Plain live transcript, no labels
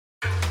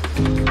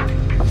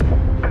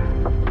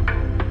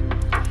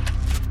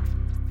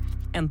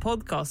En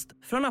podcast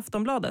från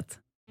Aftonbladet.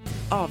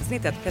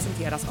 Avsnittet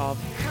presenteras av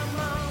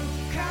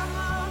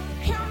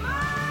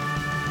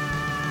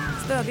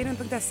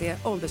stödlinjen.se,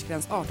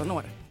 åldersgräns 18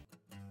 år.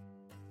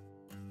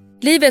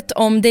 Livet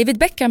om David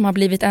Beckham har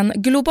blivit en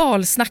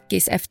global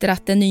snackis efter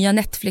att den nya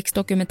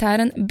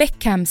Netflix-dokumentären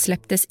Beckhams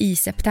släpptes i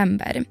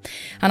september.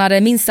 Han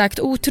hade minst sagt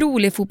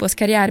otrolig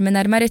fotbollskarriär med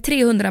närmare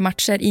 300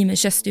 matcher i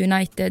Manchester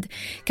United,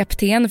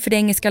 kapten för det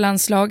engelska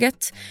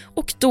landslaget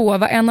och då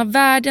var en av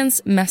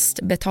världens mest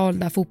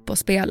betalda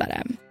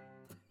fotbollsspelare.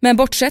 Men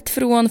bortsett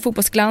från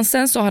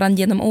fotbollsglansen så har han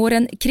genom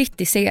åren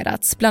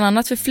kritiserats, bland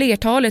annat för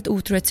flertalet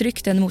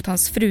otrohetsrykten mot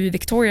hans fru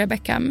Victoria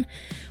Beckham.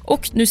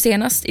 Och nu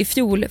senast i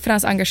fjol för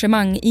hans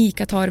engagemang i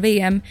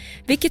Qatar-VM,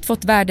 vilket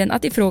fått världen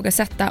att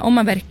ifrågasätta om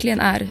man verkligen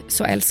är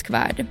så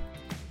älskvärd.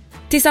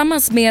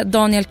 Tillsammans med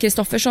Daniel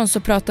Kristoffersson så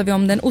pratar vi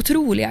om den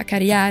otroliga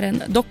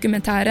karriären,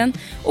 dokumentären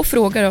och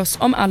frågar oss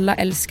om alla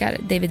älskar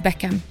David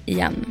Beckham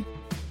igen.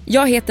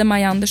 Jag heter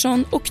Maja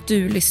Andersson och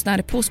du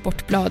lyssnar på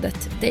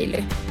Sportbladet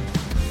Daily.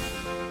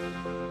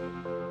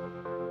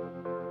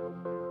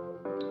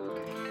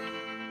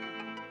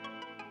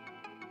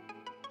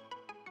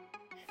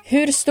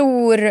 Hur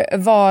stor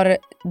var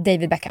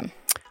David Beckham?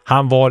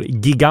 Han var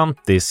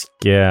gigantisk.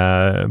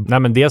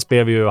 Dels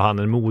blev ju han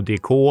en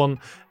modeikon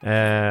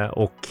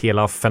och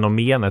hela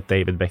fenomenet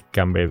David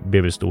Beckham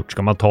blev stort.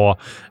 Ska man ta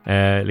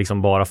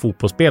liksom bara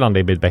fotbollsspelaren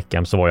David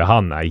Beckham så var ju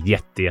han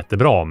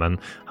jättebra, men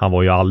han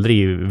var ju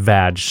aldrig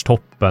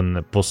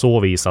världstoppen på så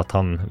vis att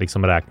han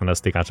liksom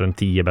räknades till kanske den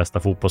 10 bästa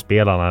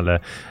fotbollsspelarna,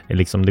 eller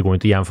liksom, det går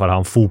inte att jämföra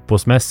han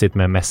fotbollsmässigt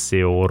med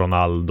Messi och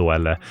Ronaldo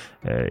eller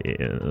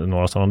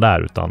några sådana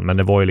där, utan men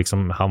det var ju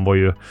liksom, han var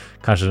ju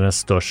kanske den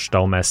största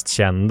och mest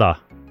kända.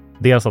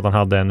 Dels att han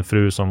hade en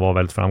fru som var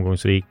väldigt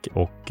framgångsrik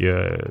och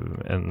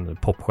en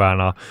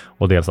popstjärna,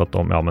 och dels att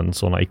de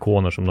sådana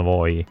ikoner som de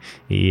var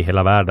i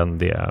hela världen,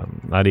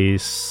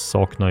 det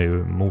saknar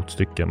ju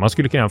motstycken. Man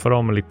skulle kunna jämföra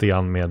dem lite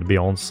grann med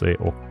Beyoncé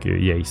och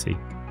Jay-Z.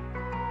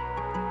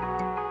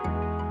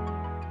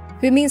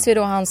 Hur minns vi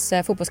då hans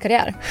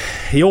fotbollskarriär?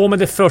 Jo, men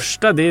det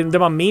första, det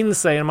man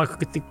minns är, när man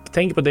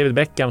tänker på David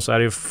Beckham, så är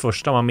det ju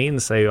första man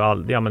minns är ju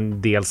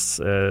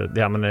dels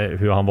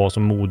hur han var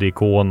som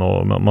modeikon,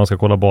 och man ska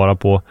kolla bara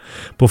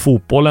på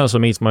fotbollen, så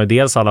minns man ju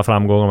dels alla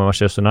framgångar med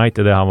Manchester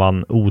United där han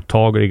vann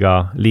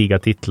otagliga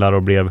ligatitlar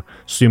och blev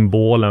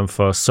symbolen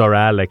för Sir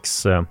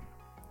Alex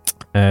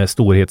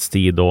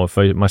storhetstid, och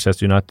för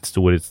Manchester United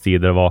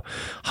storhetstid det var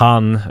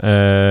han,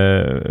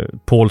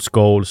 Paul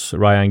Scholes,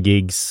 Ryan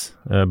Giggs,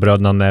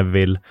 bröderna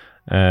Neville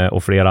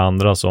och flera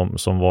andra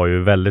som var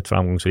ju väldigt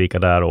framgångsrika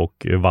där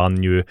och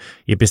vann ju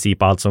i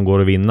princip allt som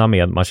går att vinna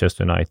med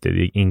Manchester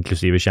United,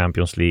 inklusive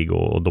Champions League,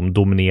 och de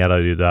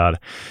dominerade ju där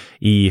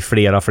i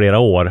flera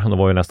år. De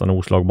var ju nästan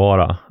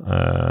oslagbara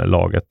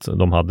laget.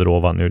 De hade då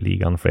vann ju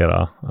ligan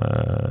flera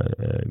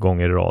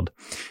gånger i rad.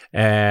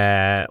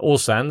 Och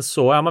sen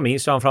så, man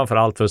minns ju han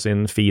framförallt för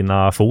sin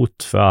fina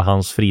fot, för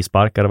hans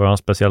frisparkar var hans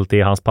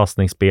specialitet, hans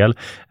passningsspel.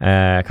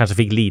 Kanske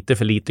fick lite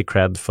för lite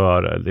cred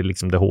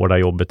för det hårda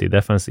jobbet i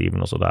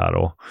defensiven och sådär,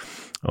 och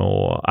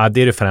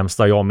det är det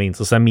främsta jag minns.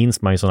 Och sen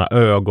minns man ju sådana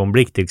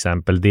ögonblick, till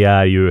exempel. Det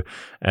är ju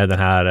den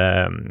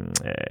här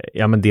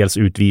dels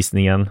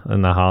utvisningen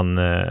när han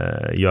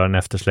gör en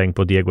eftersläng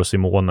på Diego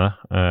Simone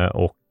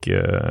och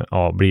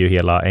blir ju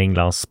hela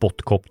Englands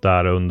spottkopp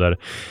där under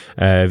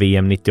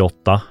VM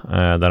 98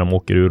 där de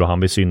åker ur och han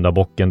blir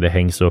syndabocken. Det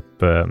hängs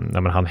upp,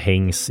 han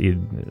hängs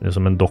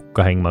som en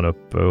docka, hänger man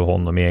upp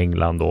honom i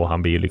England, och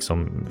han blir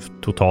liksom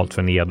totalt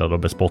förnedrad och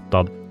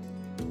bespottad.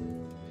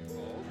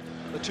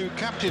 Two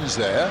captains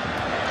there.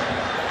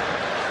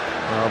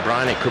 Well,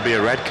 Brian, it could be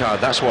a red card.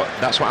 That's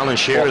what Alan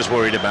Shearer's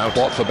worried about.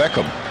 What for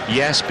Beckham?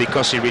 Yes,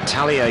 because he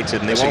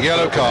retaliated. And it's a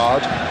yellow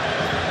card.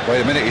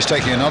 Wait a minute, he's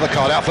taking another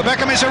card out for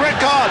Beckham. It's a red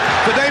card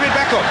for David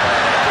Beckham.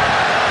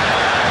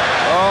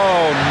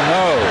 Oh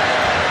no!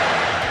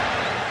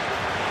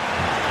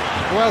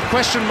 Well,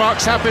 question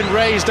marks have been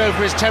raised over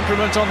his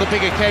temperament on the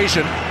big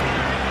occasion.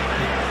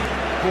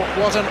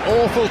 What an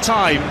awful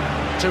time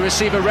to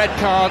receive a red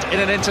card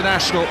in an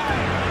international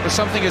for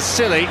something as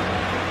silly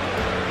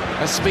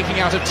as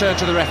speaking out of turn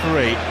to the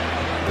referee.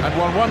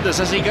 And one wonders,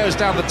 as he goes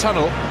down the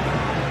tunnel,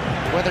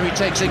 whether he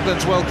takes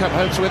England's World Cup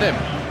hopes with him.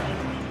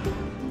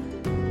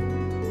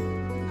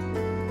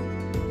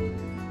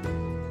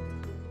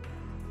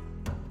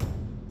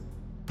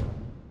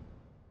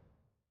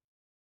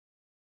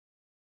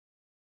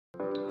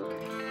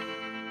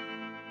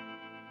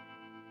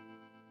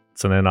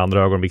 Sen är den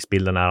andra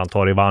ögonblicksbilden när han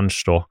tar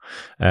revansch då,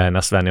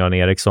 när Sven-Göran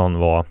Eriksson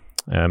var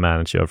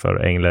manager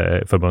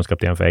för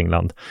förbundskapten för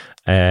England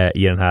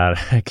i den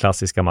här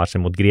klassiska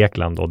matchen mot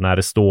Grekland, och när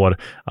det står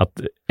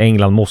att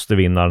England måste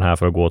vinna den här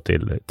för att gå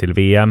till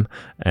VM,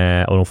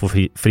 och de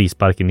får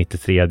frispark i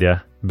 93.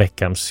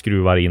 Beckham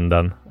skruvar in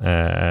den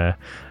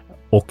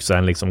och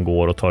sen liksom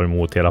går och tar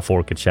emot hela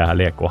folkets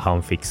kärlek, och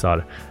han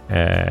fixar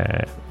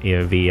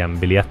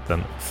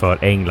VM-biljetten för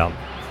England.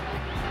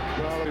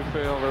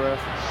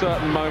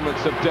 Certain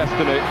moments of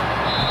destiny,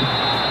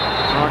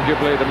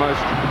 arguably the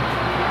most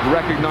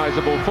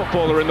recognisable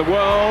footballer in the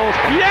world.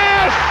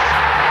 Yes!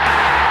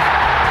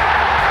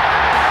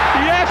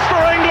 Yes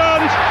for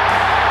England!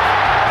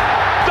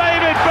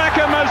 David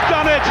Beckham has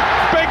done it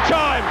big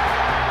time!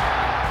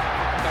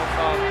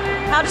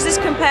 How does this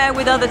compare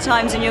with other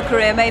times in your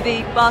career?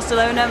 Maybe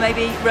Barcelona,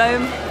 maybe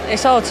Rome?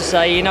 It's hard to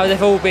say. You know,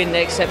 they've all been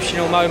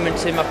exceptional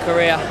moments in my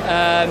career.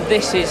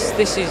 This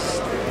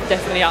is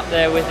definitely up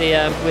there with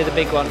the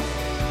big one.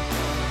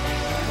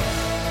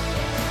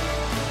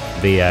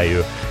 Det är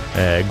ju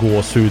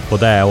gåshud på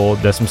det, och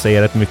det som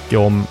säger rätt mycket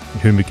om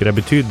hur mycket det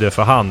betydde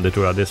för han, det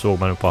tror jag, det såg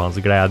man på hans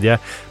glädje.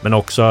 Men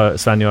också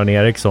Sven-Göran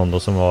Eriksson då,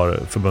 som var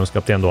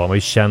förbundskapten då, han var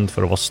ju känd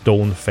för att vara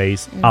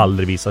stoneface,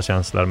 aldrig visa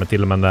känslor, men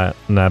till och med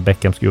när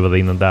Beckham skruvade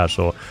in den där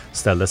så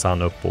ställdes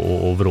han upp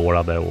och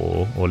vrålade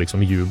och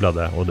liksom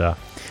jublade, och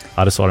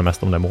det sa det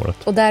mest om det målet.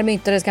 Och där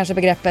myntades kanske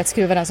begreppet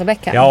skruva den som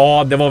Beckham.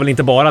 Ja, det var väl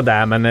inte bara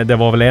det, men det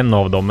var väl en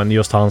av dem, men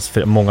just hans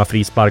många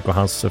frispark och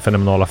hans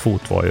fenomenala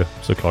fot var ju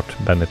såklart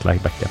Bennett like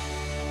Beckham.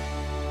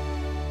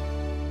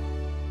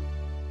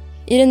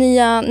 I den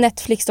nya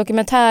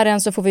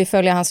Netflix-dokumentären så får vi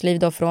följa hans liv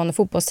då från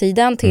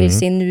fotbollstiden till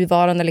sin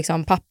nuvarande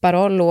liksom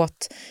papparoll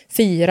åt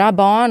 4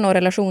 barn och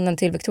relationen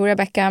till Victoria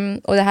Beckham.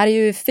 Och det här är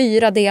ju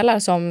 4 delar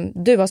som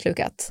du har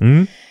slukat.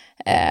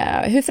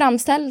 Hur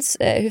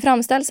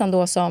framställs han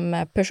då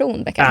som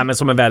person, Beckham? Men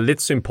som en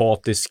väldigt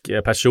sympatisk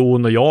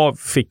person, och jag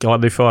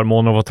hade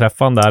förmånen att få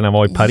träffa honom där när jag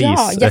var i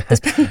Paris. Ja,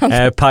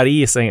 jättespännande.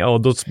 Paris,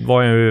 och då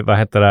var jag ju,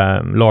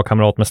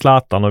 lagkamrat med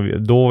Zlatan,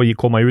 och då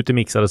kom man ut i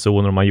mixade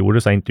zoner och man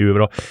gjorde så här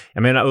intervjuer. Och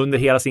jag menar, under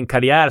hela sin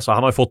karriär så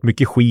han har ju fått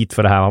mycket skit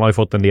för det här. Han har ju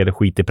fått en del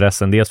skit i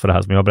pressen, dels för det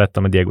här som jag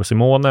berättade med Diego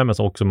Simone, men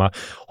så också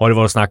har det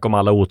varit snack om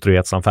alla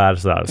otrohetsaffärer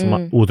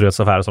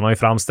så han har ju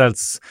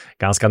framställts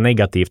ganska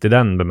negativt i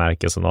den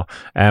bemärkelsen då.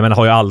 Men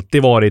har ju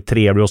alltid varit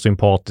trevlig och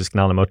sympatisk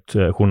när han har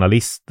mött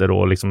journalister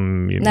och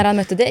liksom... När han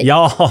mötte dig?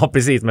 Ja,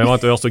 precis. Men jag var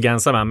inte jag stod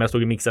ensam med, men jag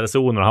stod i mixade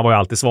zoner, och han var ju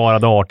alltid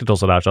svarade artigt och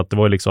sådär, så att det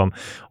var ju liksom...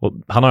 Och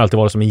han har alltid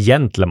varit som en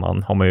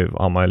gentleman,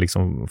 har man ju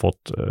liksom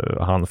fått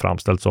han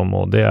framställt som,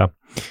 och det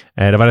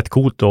var rätt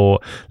coolt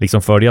att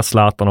liksom följa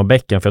Zlatan och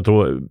Beckham, för jag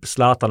tror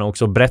Zlatan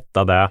också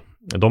berättade,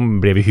 de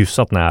blev ju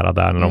hyfsat nära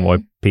där när de var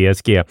i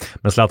PSG.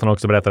 Men Zlatan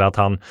också berättade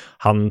att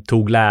han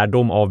tog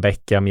lärdom av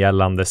Beckham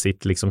gällande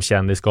sitt liksom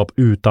kändisskap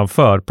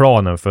utanför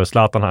planen. För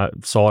Zlatan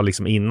sa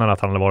liksom innan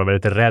att han hade varit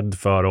väldigt rädd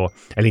för,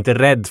 eller inte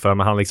rädd för,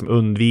 men han liksom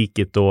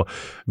undvikit att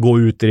gå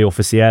ut i det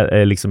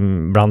officiella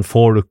liksom bland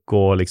folk,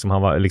 och liksom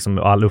han var liksom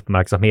all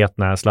uppmärksamhet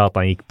när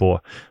Zlatan gick på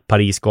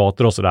Paris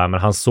gator och sådär. Men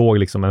han såg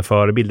liksom en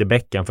förebild i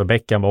Beckham, för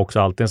Beckham var också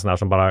alltid en sån där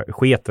som bara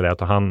sket i det,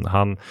 och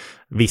han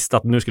visste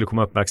att nu skulle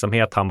komma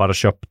uppmärksamhet, han bara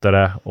köpte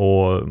det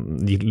och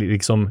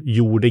liksom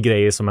gjorde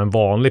grejer som en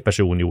vanlig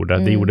person gjorde.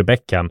 Det gjorde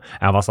Beckham,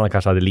 även fast han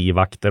kanske hade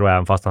livvakter och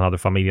även fast han hade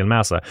familjen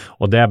med sig.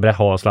 Och det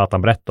har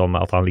Zlatan berättat om,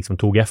 att han liksom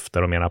tog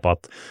efter och menar på att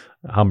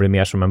han blev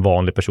mer som en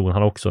vanlig person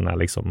han också,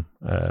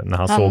 när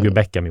han såg hur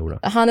Beckham gjorde.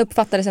 Han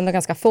uppfattades ändå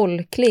ganska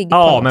folklig.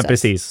 Ja, men sätt.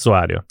 Precis, så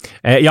är det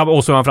ju.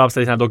 Och så han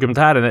framställer i den här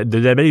dokumentären,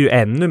 det blir ju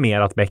ännu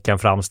mer att Beckham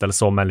framställs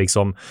som en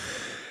liksom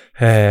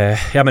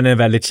en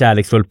väldigt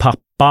kärleksfull pappa.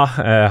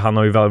 Han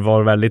har ju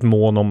varit väldigt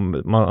mån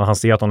om, han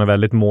ser att han är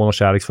väldigt mån och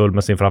kärleksfull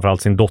med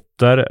framförallt sin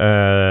dotter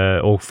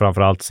och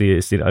framförallt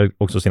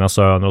också sina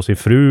söner och sin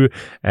fru.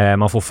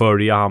 Man får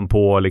följa han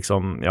på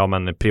liksom,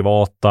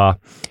 privata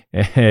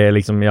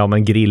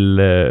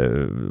grill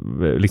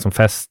liksom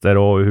fester,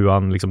 och hur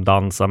han liksom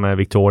dansar med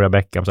Victoria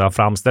Beckham. Så han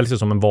framställs ju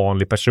som en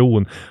vanlig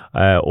person,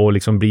 och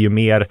liksom blir ju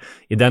mer,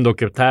 i den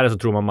dokumentären så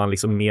tror man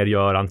liksom mer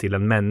gör han till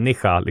en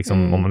människa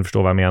liksom, om man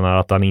förstår vad jag menar,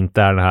 att han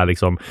inte är den här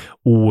liksom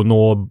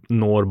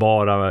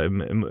nårbara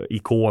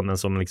ikonen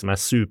som liksom är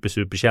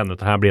superkänd,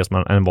 utan här blir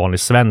som en vanlig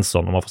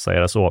Svensson, om man får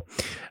säga det så.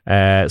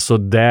 Så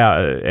det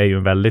är ju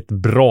en väldigt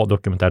bra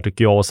dokumentär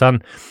tycker jag. Och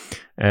sen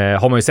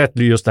har man ju sett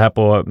just det här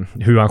på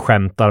hur han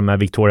skämtar med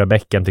Victoria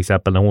Beckham till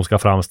exempel, när hon ska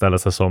framställa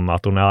sig som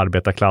att hon är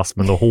arbetarklass,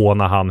 men då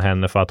hånar han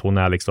henne för att hon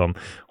är liksom,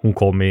 hon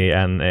kom i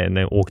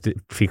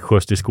fick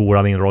skjuts till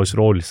skolan i en Rolls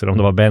Royce, eller om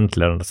det var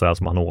Bentley eller så här,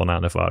 som han hånar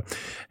henne för.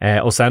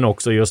 Och sen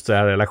också just det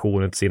här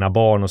relationen till sina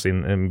barn och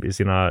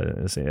sina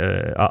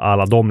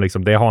alla dem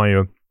liksom, det har han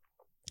ju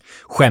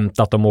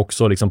skämtat om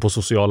också liksom på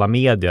sociala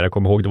medier. Jag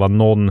kommer ihåg det var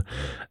någon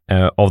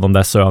av de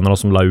där sönerna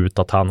som la ut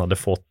att han hade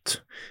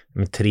fått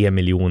 3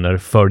 miljoner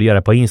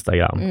följare på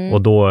Instagram.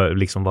 Och då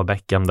liksom var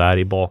Beckham där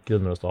i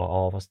bakgrunden och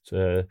sa, fast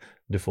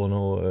du får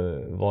nog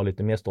vara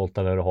lite mer stolt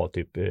när du har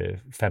typ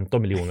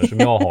 15 miljoner som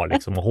jag har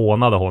liksom, och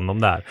hånade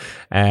honom där.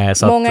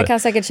 Så många kan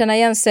säkert känna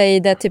igen sig i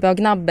det typ av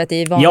gnabbet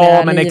i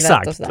vanliga livet.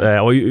 Exakt.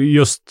 Och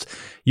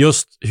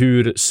just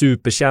hur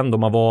superkänd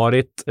de har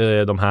varit,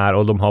 de här,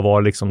 och de har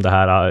varit liksom det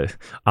här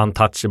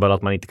untouchable,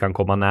 att man inte kan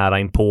komma nära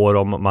in på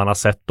dem. Man har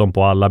sett dem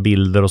på alla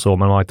bilder och så, men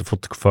man har inte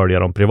fått följa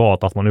dem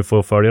privat. Att man nu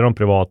får följa dem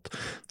privat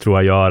tror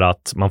jag gör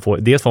att man får,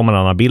 dels får man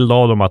en annan bild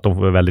av dem, att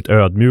de är väldigt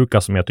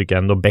ödmjuka, som jag tycker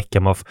ändå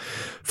Beckham har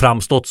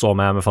framstått som,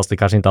 även fast det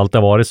kanske inte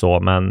alltid har varit så,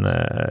 men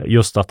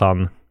just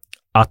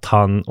att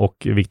han och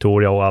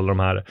Victoria och alla de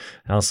här,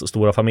 hans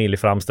stora familj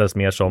framställs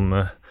mer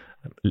som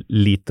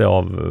lite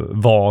av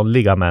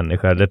vanliga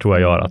människor. Det tror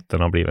jag gör att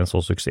den har blivit en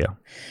så succé.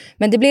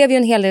 Men det blev ju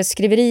en hel del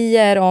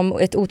skriverier om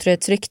ett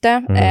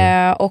otrohetsrykte.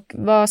 Och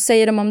vad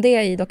säger de om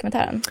det i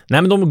dokumentären?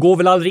 Nej, men de går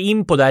väl aldrig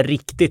in på det här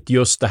riktigt,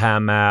 just det här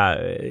med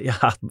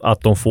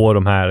att de får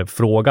de här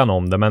frågan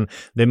om det. Men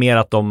det är mer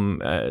att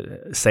de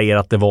säger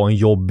att det var en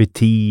jobbig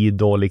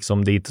tid och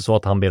liksom, det är inte så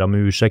att han ber om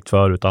ursäkt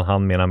för, utan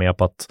han menar mer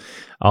på att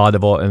det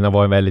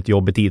var en väldigt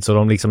jobbig tid. Så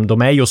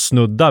de är ju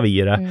snudda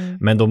vid det,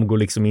 men de går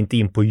liksom inte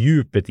in på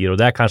djupet i det. Och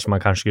där kanske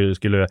man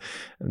skulle,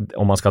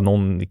 om man ska ha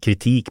någon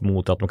kritik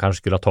mot att de kanske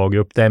skulle ha tagit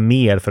upp det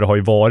mer, för det har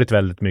ju varit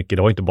väldigt mycket.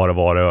 Det har inte bara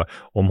varit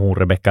om hon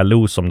Rebecca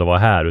Loos som det var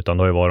här, utan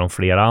det har ju varit om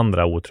flera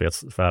andra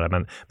otrohetsaffärer.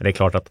 Men det är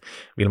klart att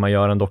vill man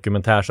göra en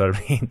dokumentär så är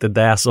det inte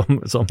det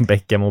som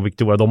Beckham och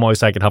Victoria. De har ju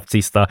säkert haft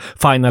sista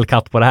final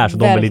cut på det här, så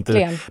de vill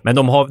inte. Men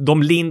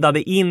de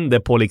lindade in det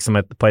på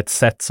liksom på ett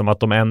sätt som att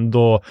de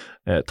ändå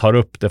tar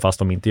upp det fast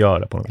de inte gör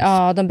det på något vis.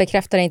 Ja, de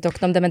bekräftar inte och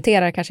de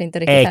dementerar kanske inte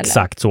riktigt heller.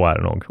 Exakt, så är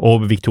det nog.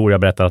 Och Victoria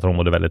berättar att hon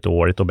mådde väldigt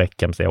dåligt, och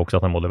Beckham säger också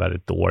att han mådde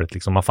väldigt dåligt.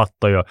 Liksom, man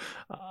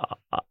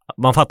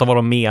fattar vad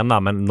de menar,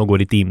 men de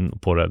går inte in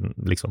på det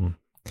liksom,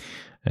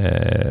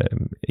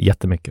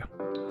 jättemycket.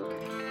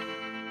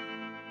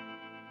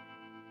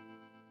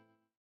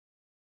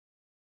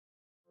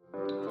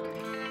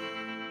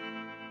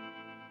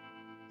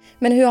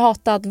 Men hur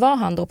hatad var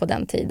han då på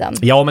den tiden?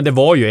 Ja, men det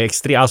var ju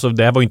extremt. Alltså,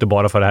 det här var ju inte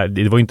bara för det här.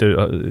 Det var ju inte,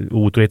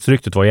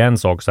 otrohetsryktet var ju en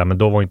sak så här, men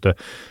då var inte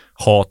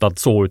hatad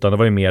så, utan det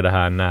var ju mer det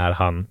här när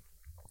han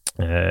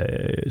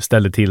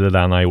ställde till det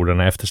där när han gjorde den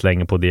här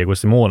efterslängen på Diego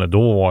Simone.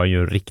 Då var han ju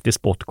en riktig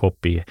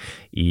spottkopp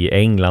i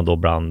England och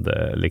bland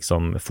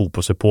liksom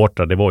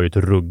fotbollssupportrar. Det var ju ett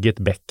ruggigt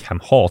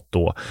Beckham-hat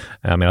då.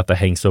 Men att det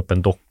hängs upp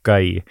en docka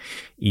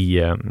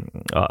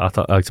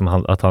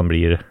att han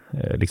blir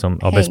liksom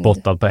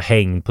bespottad på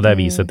hängd på det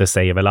viset. Det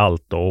säger väl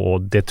allt då.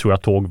 Och det tror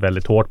jag tog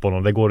väldigt hårt på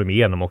honom. Det går de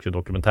igenom också i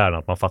dokumentären,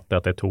 att man fattar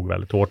att det tog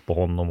väldigt hårt på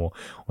honom och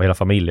hela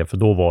familjen. För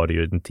då var det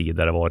ju en tid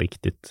där det var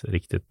riktigt,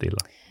 riktigt illa.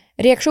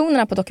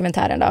 Reaktionerna på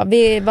dokumentären då?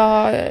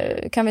 Vad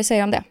kan vi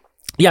säga om det?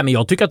 Ja, men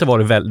jag tycker att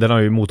den har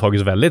ju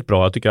mottagits väldigt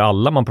bra. Jag tycker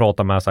alla man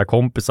pratar med, så här,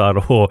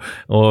 kompisar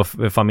och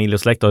familj och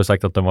släkt har ju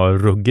sagt att den var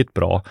ruggigt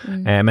bra.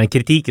 Men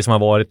kritiken som har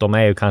varit, de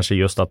är ju kanske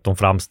just att de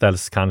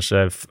framställs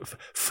kanske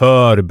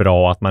för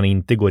bra, att man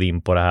inte går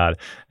in på det här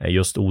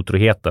just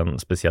otroheten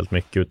speciellt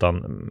mycket,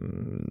 utan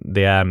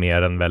det är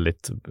mer en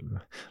väldigt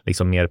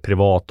liksom mer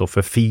privat och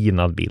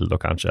förfinad bild då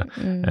kanske.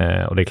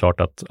 Och det är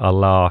klart att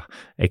alla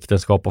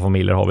äktenskap och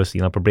familjer har väl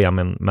sina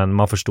problem, men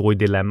man förstår ju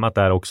dilemmat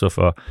där också,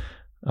 för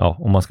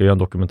om man ska göra en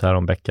dokumentär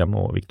om Beckham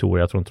och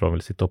Victoria, jag tror inte de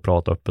vill sitta och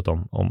prata öppet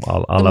om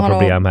alla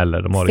problem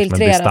heller. De har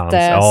liksom en distans.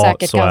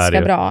 Säkert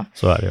ganska bra.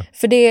 Så är det.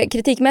 För det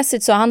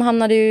kritikmässigt så han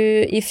hamnade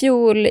ju i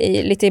fjol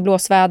lite i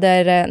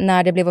blåsväder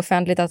när det blev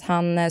offentligt att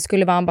han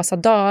skulle vara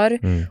ambassadör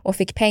och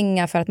fick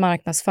pengar för att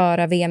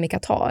marknadsföra VM i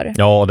Qatar.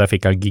 Ja, och där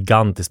fick han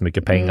gigantiskt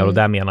mycket pengar och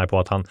där menar jag på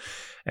att han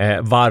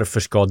varför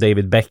ska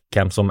David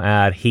Beckham, som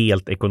är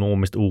helt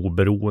ekonomiskt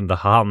oberoende,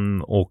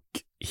 han och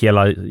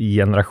hela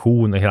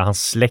generationer, hela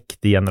hans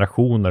släkt i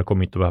generationer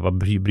kommer inte behöva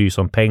bry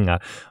sig om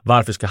pengar.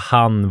 Varför ska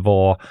han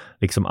vara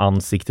liksom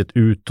ansiktet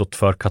utåt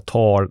för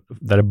Qatar,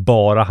 där det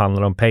bara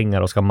handlar om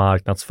pengar och ska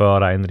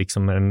marknadsföra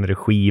en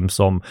regim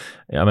som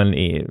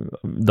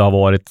det har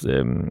varit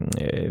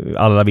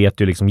alla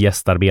vet ju liksom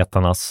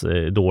gästarbetarnas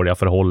dåliga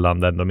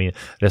förhållanden, de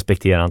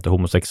respekterar inte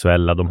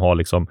homosexuella, de har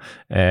liksom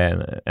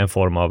en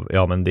form av,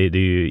 det är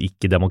ju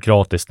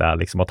icke-demokratiskt där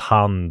liksom, att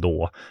han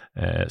då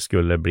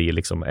skulle bli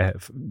liksom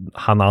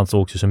han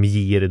ansågs ju som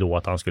girig då,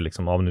 att han skulle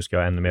liksom, nu ska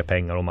jag ha ännu mer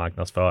pengar och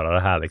marknadsföra det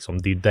här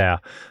liksom. Det är det,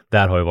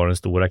 där har ju varit den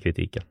stora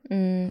kritiken.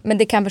 Men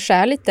det kan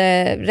väl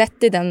lite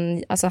rätt i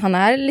den, alltså han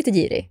är lite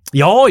girig.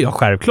 Ja,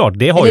 självart.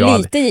 Det har jag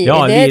lite girig.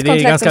 Det är ett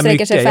kontrakt som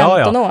sträcker sig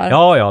 15 år.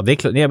 Ja, det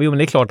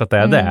är klart att det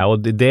är det. Och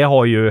det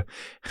har ju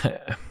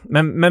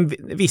men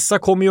vissa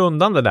kommer ju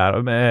undan det där.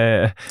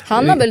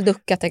 Han har väl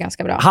duckat det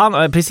ganska bra.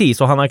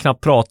 Precis, och han har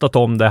knappt pratat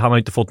om det. Han har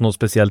inte fått något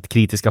speciellt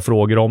kritiska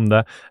frågor om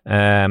det.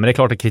 Men det är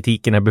klart att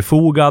kritiken är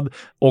befogad,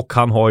 och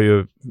han har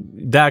ju,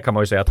 där kan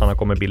man ju säga att han har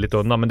kommit billigt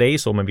undan, men det är ju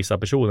så med vissa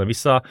personer.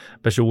 Vissa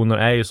personer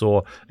är ju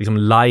så liksom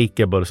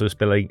likeable, så det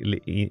spelar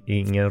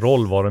ingen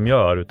roll vad de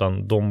gör,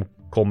 utan de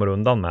kommer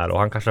undan med det. Och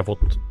han kanske har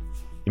fått,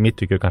 i mitt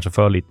tycke, kanske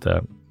för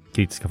lite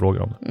kritiska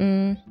frågor om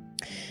det.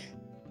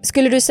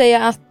 Skulle du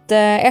säga att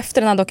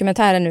efter den här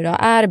dokumentären nu då,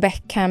 är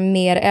Beckham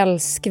mer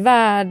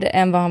älskvärd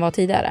än vad han var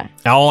tidigare?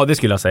 Ja, det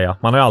skulle jag säga.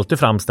 Man har ju alltid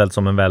framställt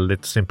som en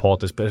väldigt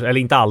sympatisk, eller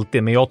inte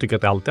alltid, men jag tycker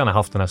att alltid han har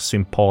haft den här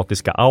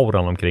sympatiska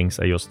auran omkring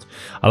sig, just i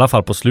alla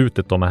fall på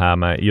slutet då, med här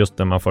med just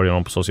när man följer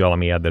honom på sociala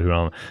medier, hur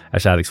han är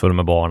kärleksfull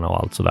med barnen och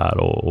allt sådär,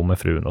 och med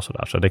frun och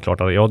sådär. Så det är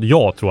klart att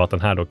jag tror att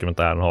den här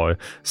dokumentären har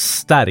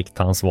stärkt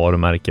hans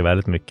varumärke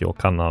väldigt mycket, och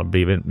han har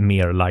blivit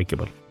mer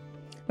likeable.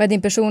 Vad är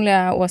din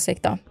personliga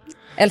åsikt då?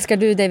 Älskar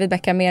du David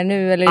Beckham mer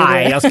nu? Eller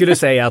nej, jag skulle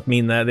säga att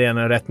det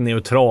är rätt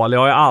neutral. Jag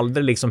har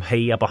aldrig liksom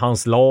hejat på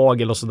hans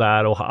lag eller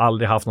sådär, och har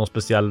aldrig haft någon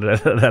speciell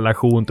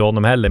relation till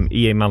honom heller,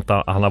 i och med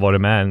att han har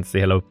varit med i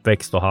hela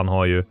uppväxt, och han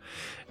har ju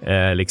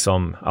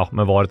liksom,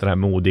 men varit den här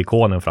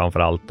modeikonen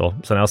framförallt då.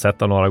 Sen har jag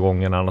sett honom några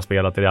gånger när han har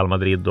spelat i Real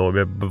Madrid och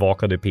vi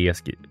bevakade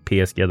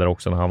PSG där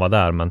också när han var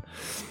där, men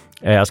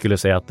jag skulle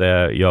säga att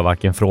det gör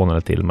varken från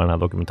eller till med den här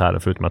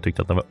dokumentären, förutom jag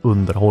tyckte att den var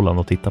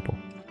underhållande att titta på.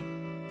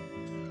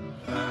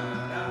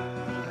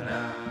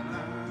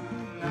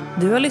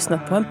 Du har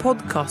lyssnat på en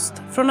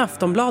podcast från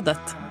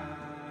Aftonbladet.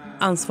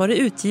 Ansvarig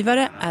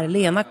utgivare är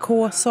Lena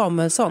K.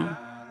 Samuelsson.